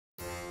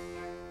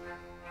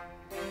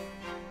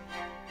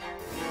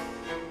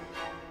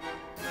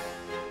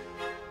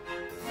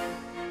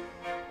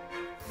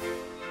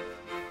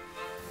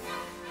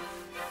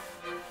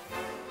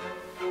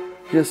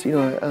Just,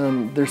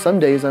 there's some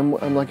days I'm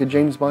like a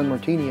James Bond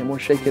martini. I'm more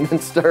shaken than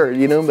stirred,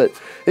 but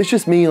it's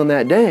just me on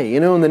that day,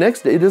 and the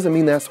next day, it doesn't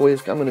mean that's the way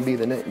I'm going to be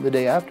the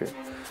day after.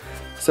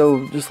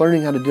 So just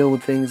learning how to deal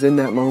with things in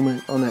that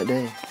moment on that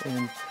day.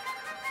 And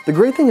the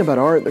great thing about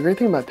art, the great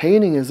thing about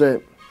painting is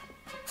that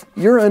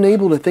you're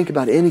unable to think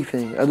about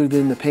anything other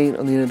than the paint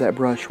on the end of that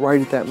brush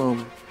right at that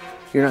moment.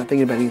 You're not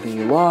thinking about anything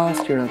you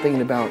lost. You're not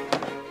thinking about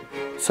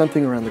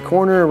something around the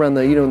corner, around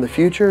the, in the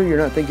future. You're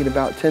not thinking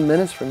about 10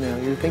 minutes from now.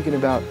 You're thinking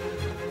about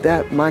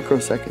that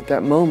microsecond,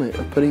 that moment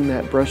of putting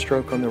that brush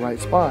stroke on the right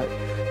spot.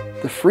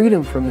 The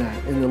freedom from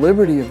that and the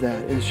liberty of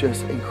that is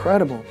just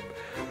incredible.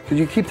 Because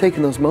you keep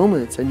taking those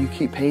moments and you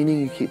keep painting,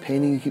 you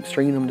keep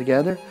stringing them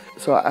together.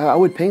 So I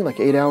would paint like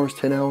 8 hours,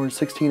 10 hours,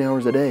 16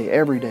 hours a day,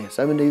 every day,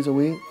 7 days a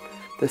week.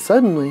 That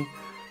suddenly,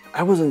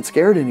 I wasn't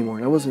scared anymore,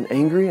 and I wasn't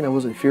angry, and I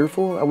wasn't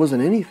fearful. I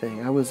wasn't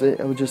anything. I was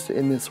just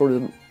in this sort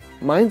of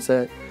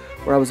mindset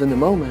where I was in the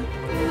moment.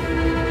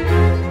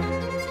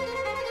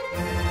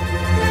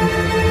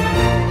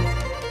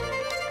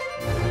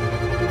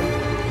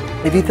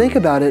 If you think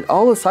about it,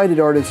 all a sighted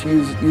artist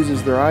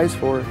uses their eyes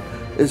for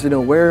is to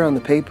know where on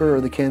the paper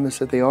or the canvas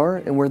that they are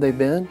and where they've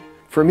been.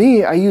 For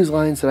me, I use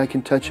lines that I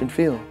can touch and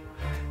feel.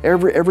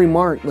 Every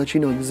mark lets you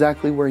know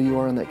exactly where you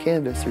are on that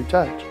canvas through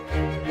touch.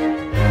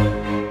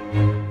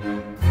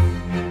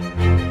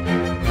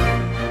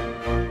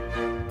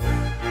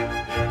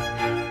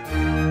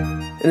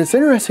 And it's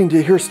interesting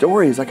to hear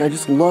stories. Like, I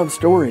just love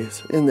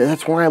stories. And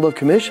that's why I love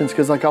commissions,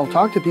 because like I'll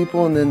talk to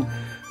people and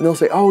they'll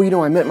say,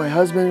 oh, I met my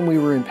husband, we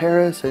were in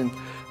Paris, and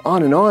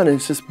on. And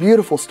it's this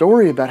beautiful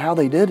story about how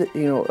they did it,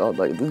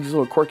 like these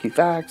little quirky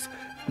facts.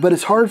 But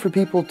it's hard for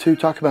people to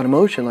talk about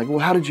emotion. Like, well,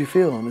 how did you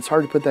feel? And it's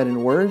hard to put that into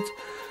words.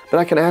 But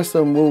I can ask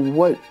them, well,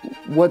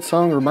 what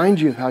song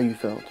reminds you of how you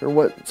felt? Or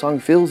what song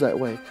feels that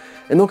way?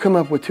 And they'll come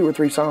up with 2 or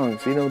 3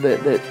 songs,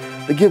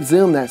 that gives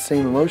them that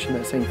same emotion,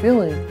 that same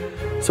feeling.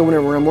 So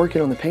whenever I'm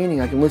working on the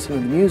painting, I can listen to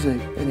the music,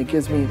 and it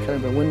gives me kind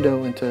of a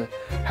window into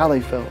how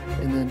they felt.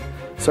 And then,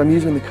 so I'm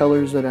using the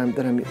colors that I'm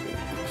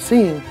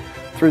seeing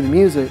through the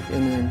music,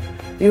 and then,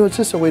 it's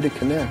just a way to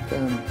connect.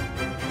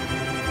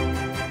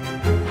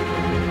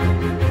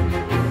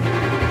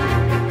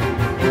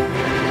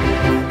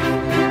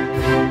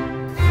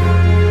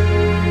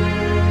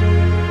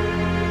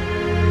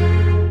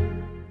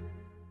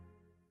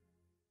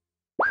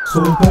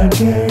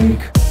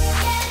 SoulPancake.